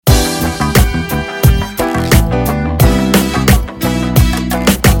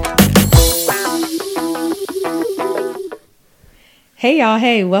Hey y'all,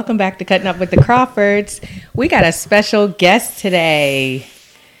 hey, welcome back to Cutting Up with the Crawfords. We got a special guest today.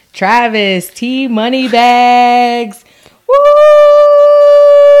 Travis T Moneybags. Woo!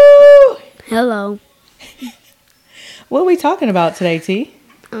 Hello. What are we talking about today, T?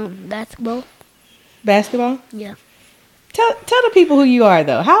 Basketball. Basketball? Yeah. Tell the people who you are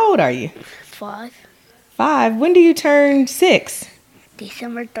though. How old are you? 5. 5. When do you turn 6?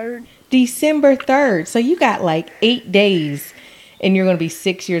 December 3rd. December 3rd. So you got like 8 days and you're going to be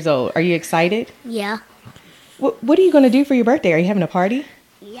 6 years old. Are you excited? Yeah. What are you going to do for your birthday? Are you having a party?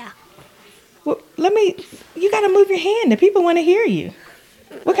 Yeah. Well, you got to move your hand. The people want to hear you.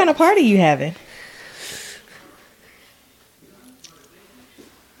 What kind of party are you having?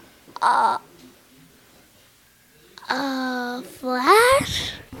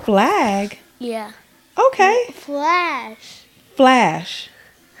 Flash? Flag? Yeah. Okay. Flash. Flash.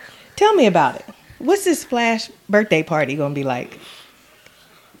 Tell me about it. What's this Flash birthday party going to be like?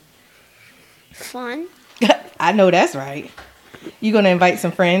 Fun? I know that's right. You going to invite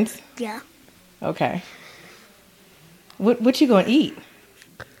some friends? Yeah. Okay. What you going to eat?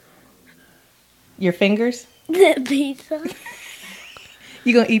 Your fingers? The pizza?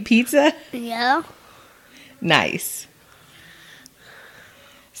 You going to eat pizza? Yeah. Nice.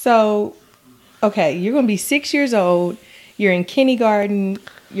 So, okay, you're going to be 6 years old. You're in kindergarten.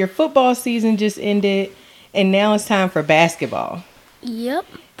 Your football season just ended. And now it's time for basketball. Yep.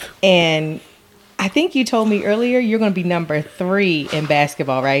 And I think you told me earlier you're going to be number 3 in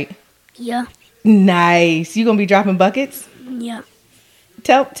basketball, right? Yeah. Nice. You going to be dropping buckets? Yeah.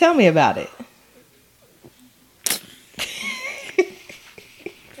 Tell me about it.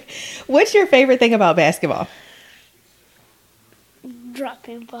 What's your favorite thing about basketball?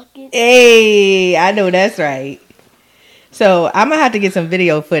 Dropping buckets. Hey, I know that's right. So I'm going to have to get some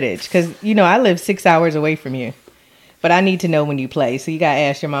video footage because, I live 6 hours away from you. But I need to know when you play. So you got to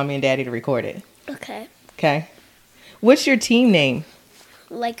ask your mommy and daddy to record it. Okay. Okay. What's your team name?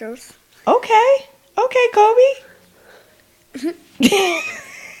 Lakers. Okay. Okay, Kobe.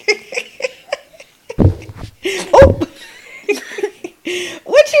 Oh.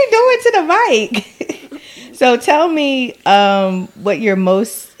 What you doing to the mic? So tell me what you're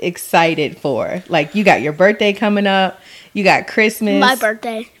most excited for. Like you got your birthday coming up. You got Christmas. My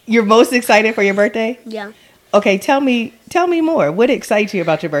birthday. You're most excited for your birthday? Yeah. Okay, tell me more. What excites you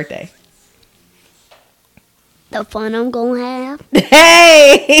about your birthday? The fun I'm going to have.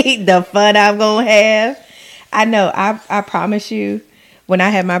 Hey, the fun I'm going to have. I know. I promise you, when I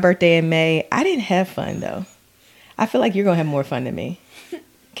had my birthday in May, I didn't have fun, though. I feel like you're going to have more fun than me.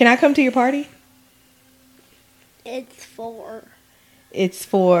 Can I come to your party? It's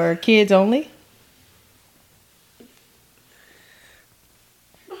for kids only?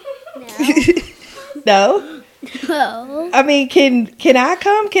 No. No? No. I mean, can I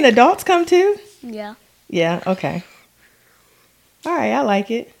come? Can adults come too? Yeah. Yeah, okay. All right, I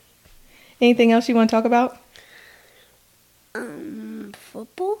like it. Anything else you want to talk about?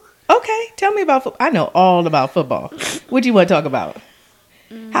 Football? Okay, tell me about football. I know all about football. What do you want to talk about?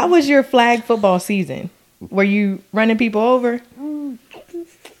 How was your flag football season? Were you running people over?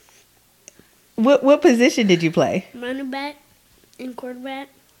 What position did you play? Running back and quarterback.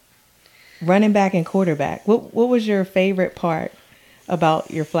 Running back and quarterback. What was your favorite part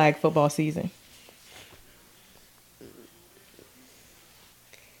about your flag football season?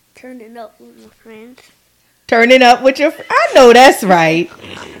 Turning up with my friends. Turning up with your... I know that's right.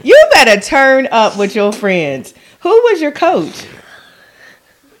 You better turn up with your friends. Who was your coach?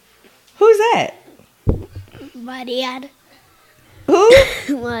 Who's that? My dad. Who?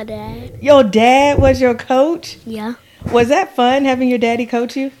 My dad. Your dad was your coach? Yeah. Was that fun having your daddy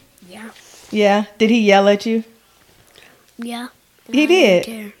coach you? Yeah. Yeah. Did he yell at you? Yeah. He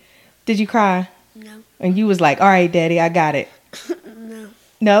did? Did you cry? No. And you was like, all right, daddy, I got it. No.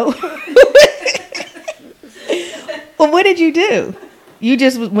 No? Well, what did you do? You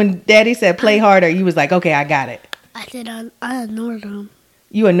just, when daddy said play harder, you was like, okay, I got it. I said I ignored him.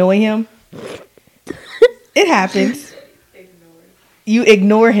 You annoy him? It happens. You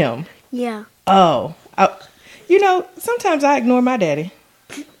ignore him? Yeah. Oh. Sometimes I ignore my daddy.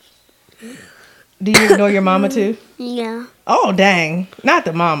 Do you ignore your mama too? Yeah. Oh, dang. Not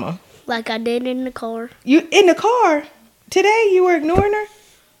the mama. Like I did in the car. You in the car? Today you were ignoring her?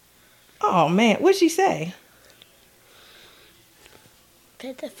 Oh, man. What'd she say?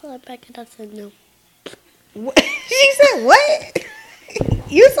 Put the phone back and I said no. What? She said what?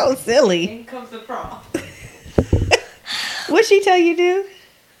 You're so silly. In comes the prom. What'd she tell you to do?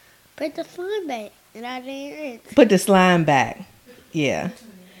 Put the phone back and I didn't. Put the slime back. Yeah.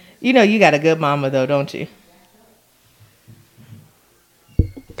 You know you got a good mama though, don't you?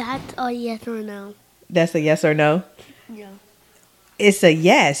 That's a yes or no. That's a yes or no? Yeah. It's a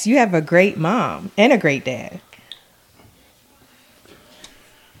yes. You have a great mom and a great dad.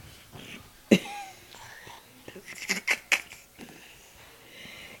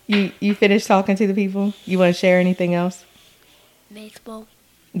 You finished talking to the people? You want to share anything else? Baseball.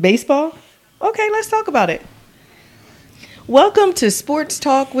 Baseball? Okay, let's talk about it. Welcome to Sports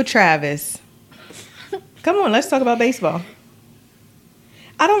Talk with Travis. Come on, let's talk about baseball.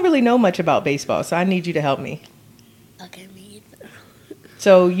 I don't really know much about baseball, so I need you to help me. Okay, me either.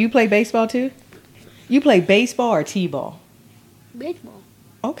 So you play baseball too? You play baseball or t-ball? Baseball.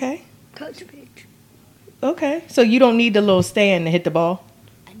 Okay. Touch pitch. Okay. So you don't need the little stand to hit the ball?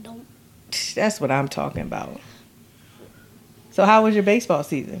 I don't. That's what I'm talking about. So how was your baseball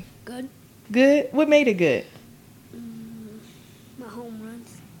season? Good. Good? What made it good? My home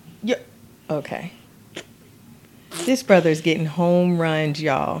runs. Yeah. Okay. This brother's getting home runs,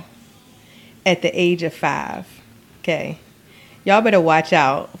 y'all, at the age of 5. Okay. Y'all better watch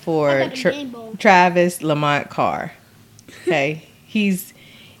out for Travis Lamont Carr. Okay. He's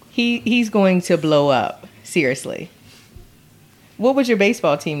going to blow up. Seriously. What was your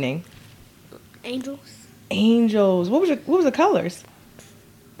baseball team name? Angels. Angels. What was the colors?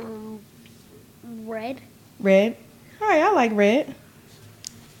 Red. Red. All right, I like red.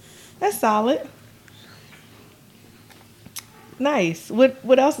 That's solid. Nice.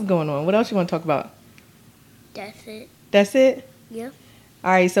 What else is going on? What else you want to talk about? That's it. That's it? Yeah.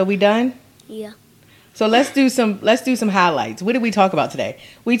 All right, so we done? Yeah. So let's do some highlights. What did we talk about today?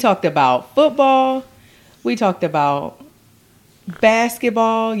 We talked about football. We talked about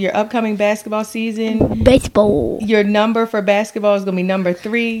basketball, your upcoming basketball season. Baseball. Your number for basketball is going to be number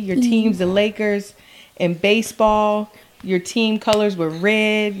 3. Your team's the Lakers. In baseball, your team colors were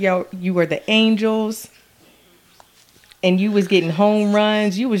red. You were the Angels. And you was getting home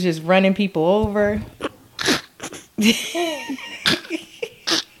runs. You was just running people over.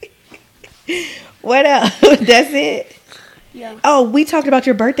 What else? That's it? Yeah. Oh, we talked about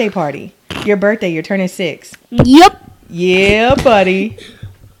your birthday party. Your birthday, you're turning 6. Yep. Yeah, buddy.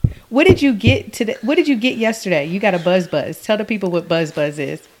 What did you get today? What did you get yesterday? You got a Buzz Buzz. Tell the people what Buzz Buzz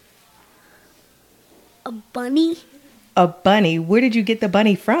is. A bunny. A bunny. Where did you get the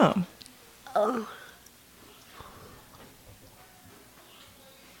bunny from?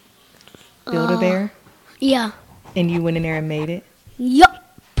 Build-A-Bear? Yeah. And you went in there and made it? Yup.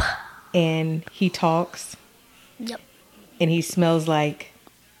 And he talks? Yep. And he smells like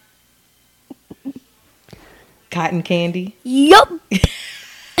cotton candy? Yup.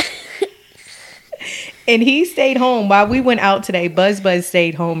 And he stayed home. While we went out today, Buzz Buzz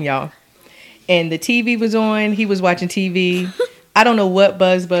stayed home, y'all. And the TV was on. He was watching TV. I don't know what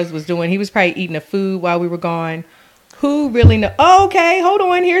Buzz Buzz was doing. He was probably eating the food while we were gone. Who really know? Oh, okay, hold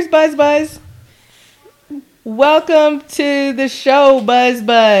on. Here's Buzz Buzz. Welcome to the show, Buzz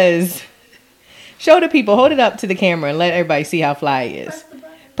Buzz. Show the people. Hold it up to the camera and let everybody see how fly he is.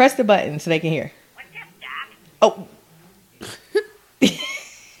 Press the button so they can hear. What's up, Doc? Oh.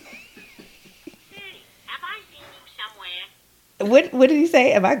 Have I seen you somewhere? What did he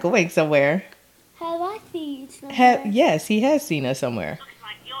say? Am I going somewhere? Have I seen somewhere? Yes, he has seen us somewhere. Looks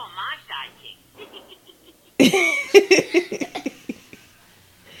like you're my sidekick.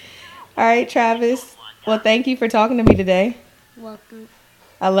 All right, Travis. Well, thank you for talking to me today. Welcome.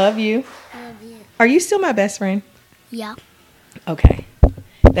 I love you. I love you. Are you still my best friend? Yeah. Okay.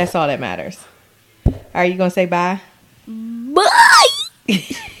 That's all that matters. Are you going to say bye? Bye.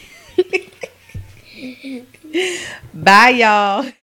 Bye, y'all.